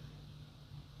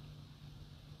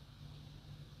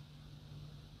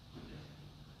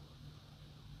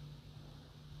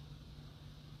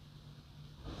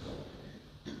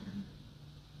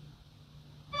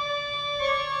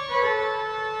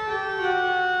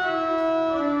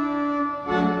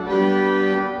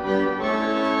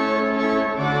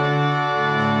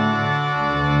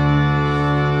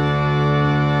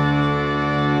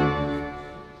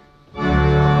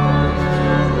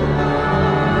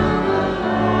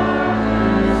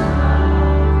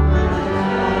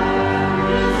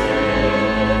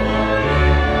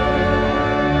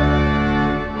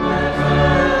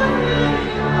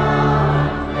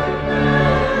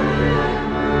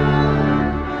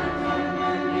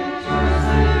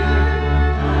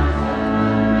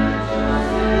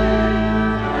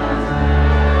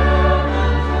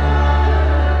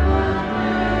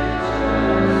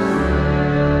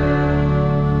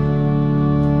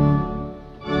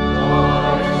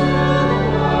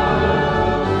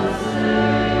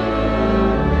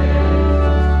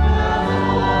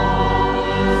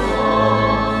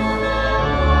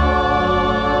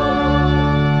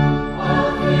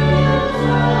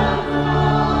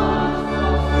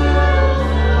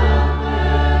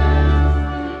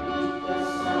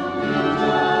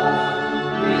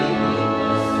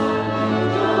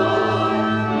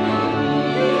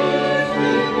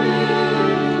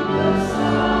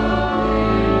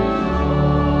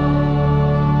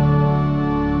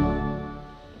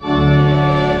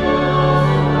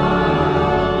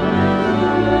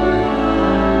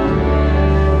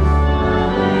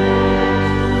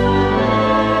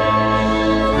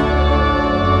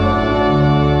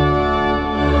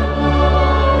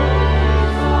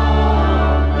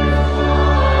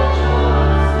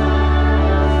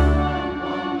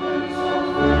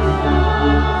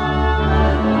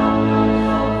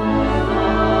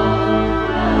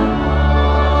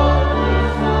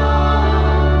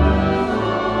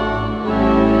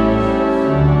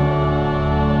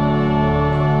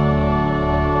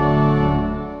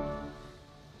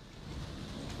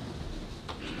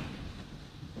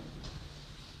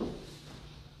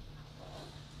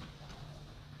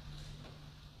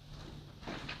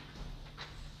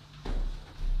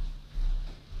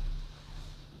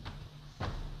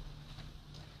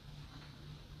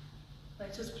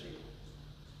 Let us pray.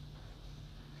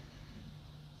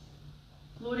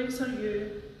 Glorious are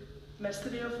you,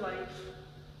 mystery of life,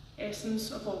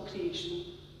 essence of all creation.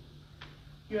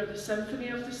 You are the symphony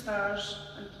of the stars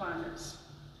and planets.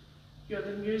 You are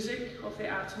the music of the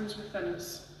atoms within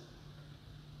us.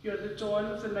 You are the dawn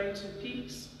of the mountain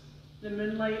peaks, the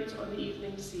moonlight on the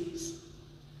evening seas.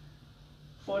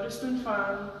 Forest and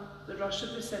farm, the rush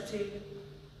of the city,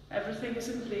 everything is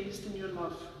embraced in your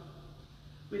love.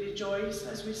 We rejoice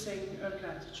as we sing our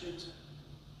gratitude.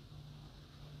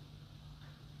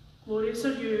 Glorious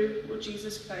are you, O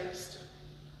Jesus Christ,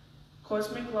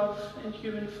 cosmic love in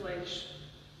human flesh.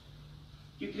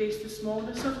 You grace the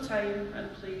smallness of time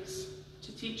and place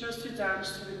to teach us to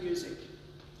dance to the music.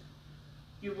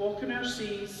 You walk in our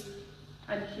seas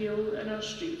and heal in our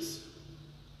streets.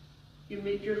 You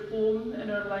make your home in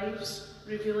our lives,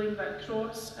 revealing that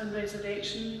cross and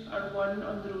resurrection are one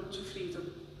on the road to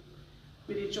freedom.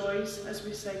 We rejoice as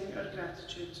we sing our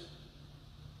gratitude.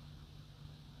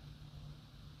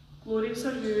 Glorious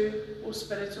are you, O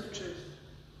Spirit of truth,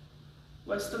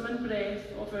 wisdom and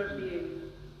breath of our being.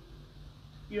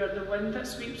 You are the wind that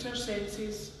sweeps our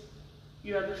senses.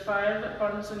 You are the fire that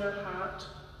burns in our heart.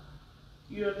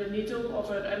 You are the needle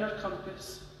of our inner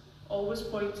compass, always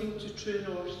pointing to true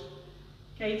north,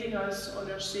 guiding us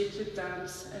on our sacred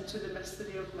dance into the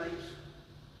mystery of life.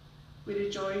 We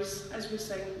rejoice as we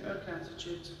sing our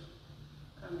gratitude.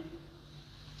 Amen.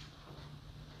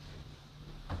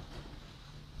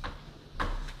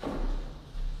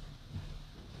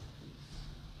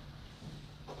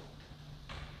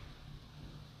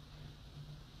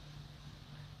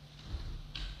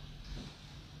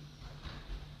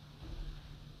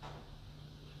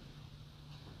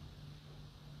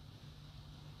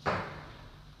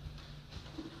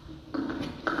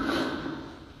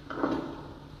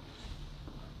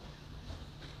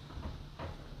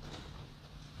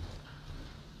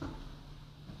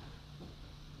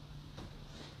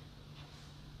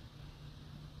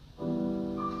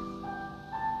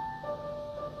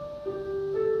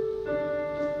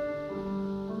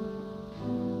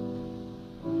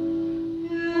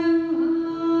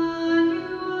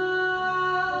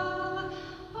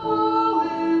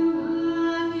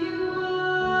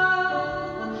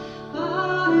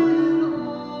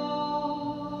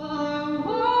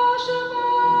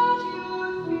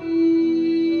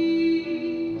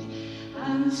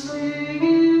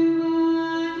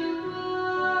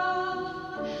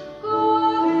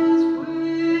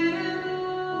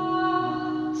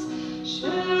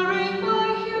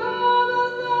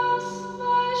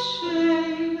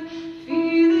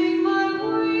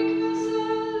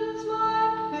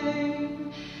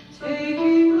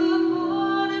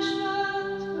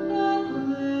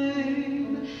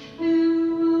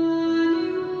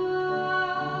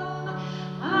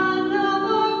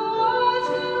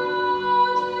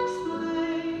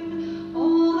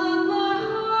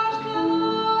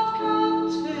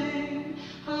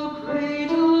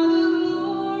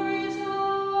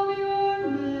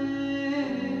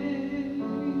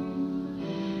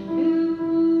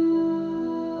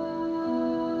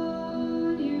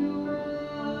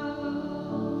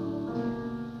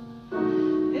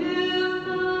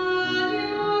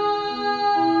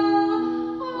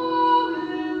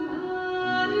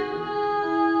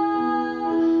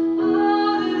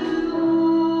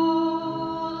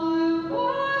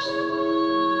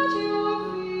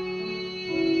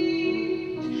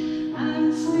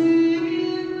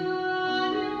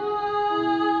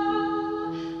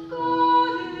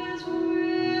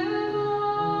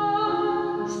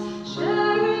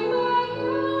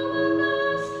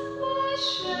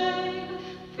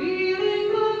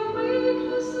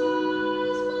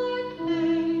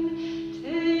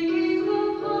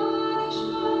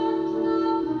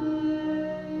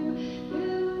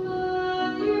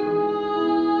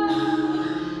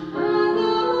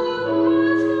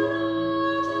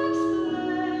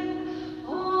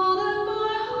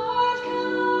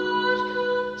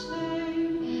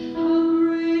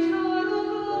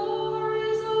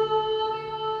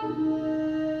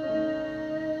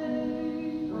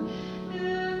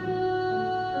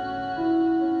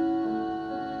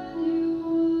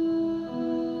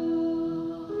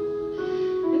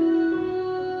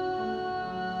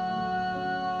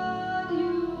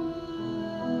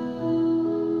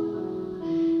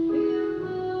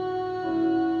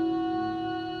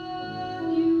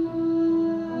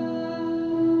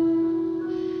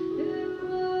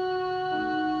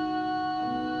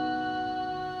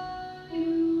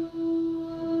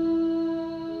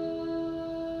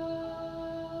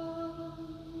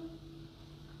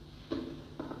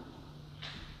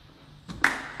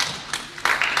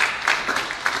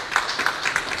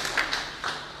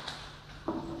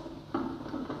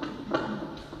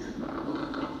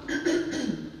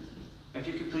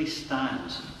 please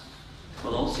stand.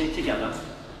 We'll all say together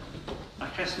a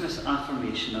Christmas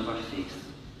affirmation of our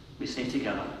faith. We say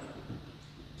together,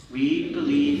 we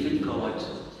believe in God,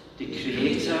 the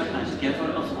Creator and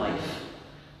Giver of life,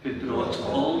 who brought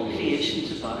all creation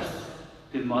to birth,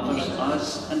 who mothers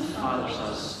us and fathers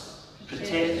us,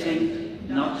 protecting,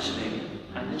 nurturing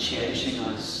and cherishing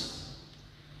us.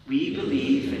 We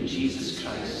believe in Jesus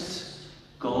Christ,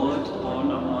 God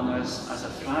born among us as a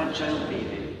fragile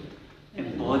baby,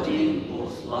 embodying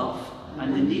both love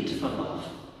and the need for love,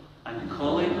 and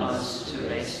calling us to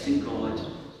rest in God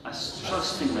as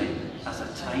trustingly as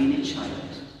a tiny child.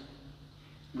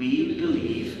 We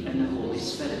believe in the Holy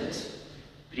Spirit,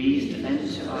 breathed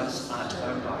into us at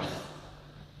our birth,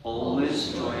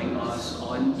 always drawing us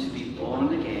on to be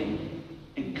born again,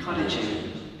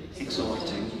 encouraging,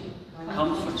 exhorting,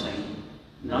 comforting,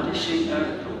 nourishing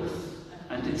our growth,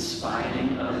 and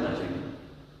inspiring our living.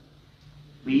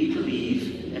 We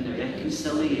believe in the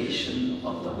reconciliation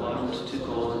of the world to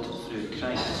God through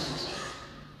Christ,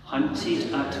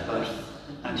 hunted at birth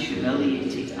and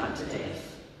humiliated at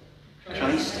death.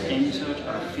 Christ entered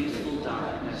our fearful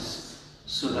darkness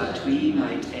so that we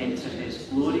might enter his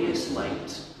glorious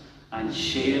light and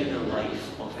share the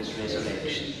life of his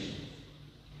resurrection.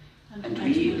 And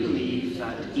we believe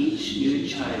that each new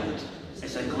child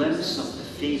is a glimpse of the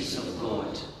face of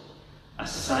God, a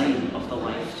sign of the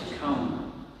life to come,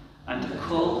 and a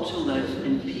call to live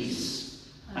in peace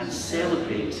and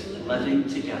celebrate living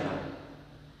together.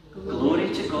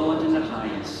 Glory to God in the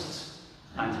highest,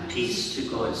 and peace to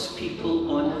God's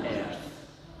people on earth.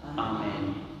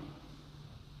 Amen.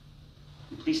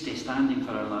 And please stay standing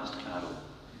for our last carol.